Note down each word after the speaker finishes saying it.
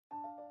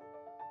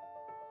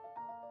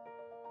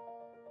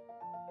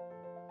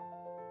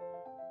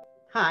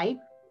Hi,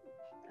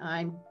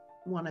 I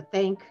want to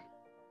thank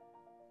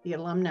the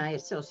Alumni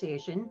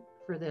Association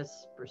for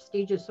this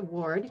prestigious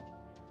award.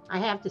 I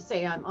have to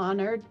say, I'm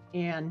honored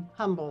and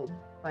humbled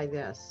by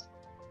this.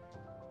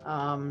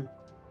 Um,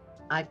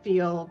 I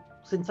feel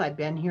since I've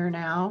been here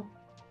now,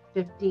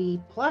 50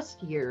 plus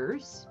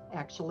years,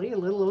 actually, a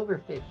little over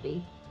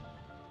 50,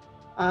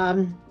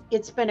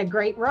 it's been a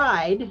great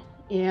ride.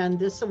 And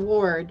this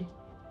award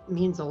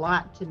means a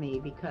lot to me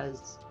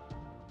because,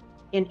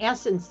 in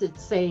essence,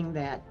 it's saying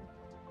that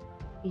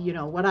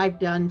what I've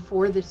done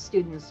for the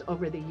students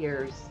over the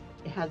years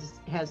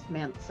has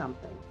meant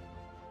something.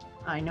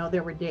 I know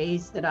there were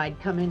days that I'd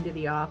come into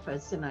the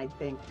office and I'd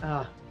think,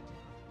 oh,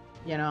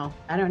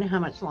 I don't know how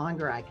much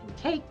longer I can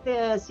take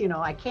this.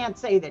 I can't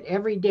say that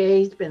every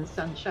day's been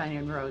sunshine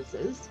and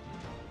roses,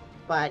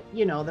 but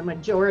the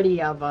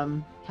majority of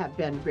them have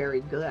been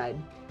very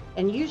good.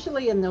 And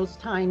usually in those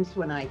times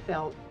when I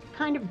felt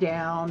kind of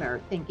down or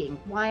thinking,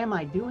 why am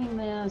I doing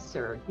this?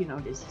 Or,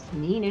 does this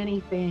mean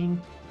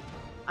anything?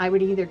 I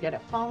would either get a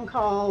phone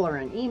call or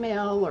an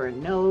email or a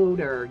note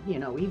or,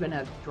 even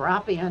a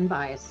drop in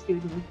by a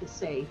student to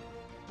say,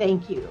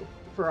 thank you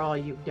for all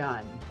you've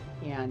done.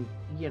 And,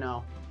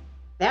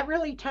 that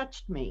really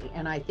touched me.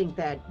 And I think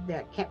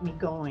that kept me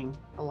going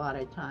a lot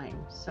of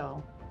times.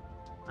 So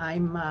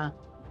I'm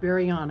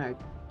very honored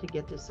to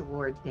get this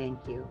award.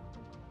 Thank you.